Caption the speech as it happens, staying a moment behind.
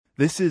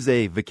This is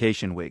a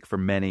vacation week for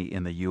many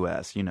in the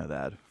U.S. You know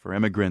that. For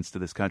immigrants to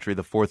this country,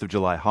 the 4th of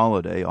July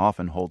holiday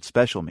often holds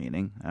special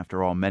meaning.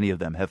 After all, many of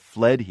them have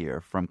fled here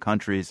from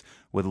countries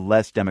with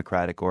less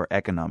democratic or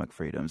economic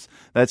freedoms.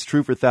 That's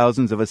true for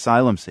thousands of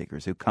asylum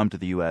seekers who come to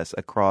the U.S.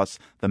 across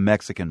the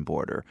Mexican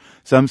border.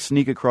 Some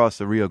sneak across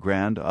the Rio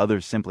Grande,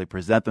 others simply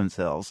present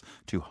themselves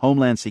to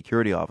Homeland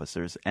Security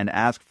officers and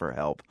ask for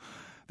help.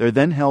 They're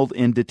then held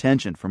in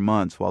detention for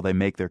months while they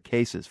make their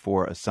cases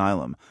for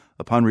asylum.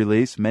 Upon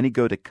release, many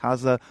go to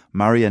Casa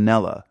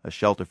Marianella, a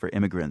shelter for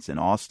immigrants in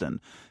Austin.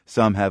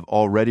 Some have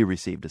already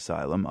received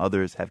asylum.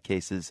 Others have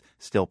cases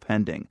still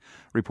pending.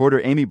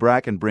 Reporter Amy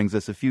Bracken brings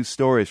us a few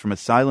stories from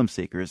asylum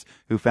seekers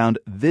who found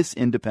this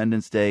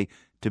Independence Day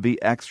to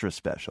be extra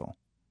special.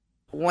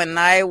 When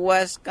I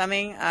was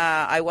coming,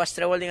 I was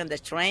traveling on the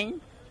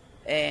train,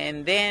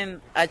 and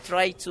then I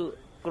tried to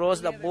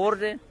cross the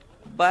border,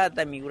 but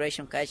the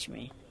immigration catch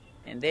me.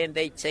 And then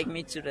they take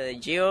me to the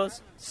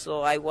jails,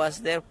 so I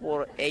was there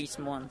for 8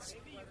 months.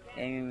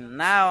 And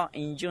now,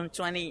 in June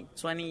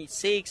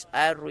 2026,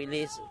 I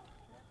released.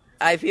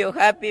 I feel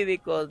happy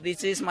because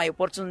this is my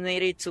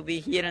opportunity to be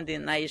here in the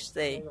United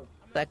States.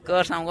 Of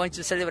course, I'm going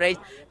to celebrate.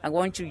 I'm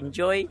going to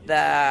enjoy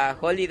the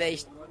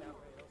holidays.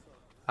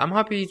 I'm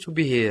happy to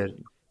be here.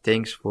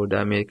 Thanks for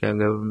the American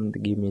government to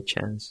give me a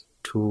chance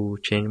to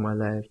change my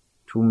life,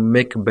 to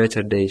make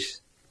better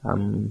days.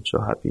 I'm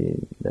so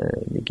happy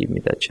that they give me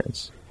that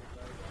chance.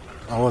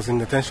 I was in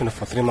detention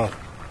for 3 months.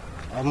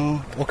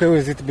 I'm okay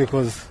with it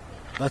because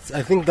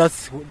I think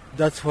that's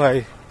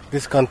why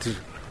this country,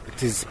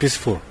 it is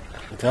peaceful.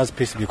 It has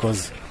peace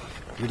because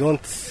you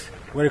don't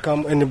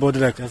welcome anybody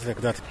like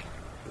that.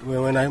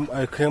 When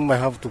I came, I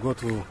have to go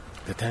to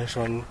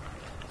detention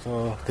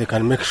so they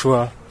can make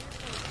sure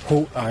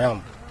who I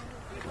am.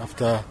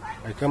 After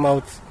I came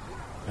out,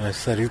 I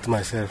salute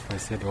myself. I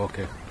said,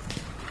 okay,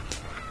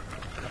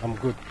 I'm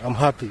good. I'm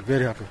happy,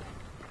 very happy.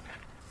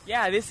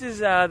 Yeah, this is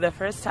the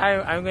first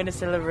time I'm going to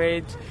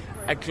celebrate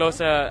a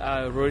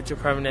closer road to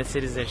permanent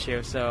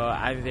citizenship, so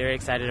I'm very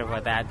excited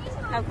about that.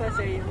 How close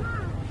are you?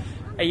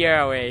 A year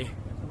away.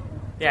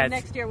 Yeah. So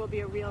next year will be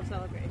a real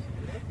celebration.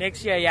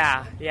 Next year,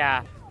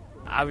 yeah.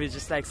 I'll be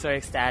just so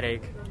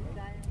ecstatic.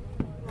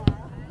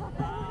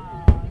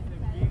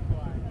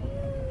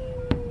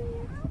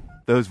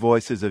 Those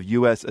voices of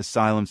U.S.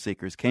 asylum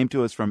seekers came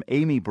to us from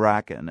Amy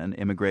Bracken, an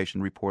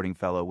immigration reporting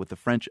fellow with the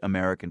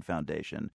French-American Foundation.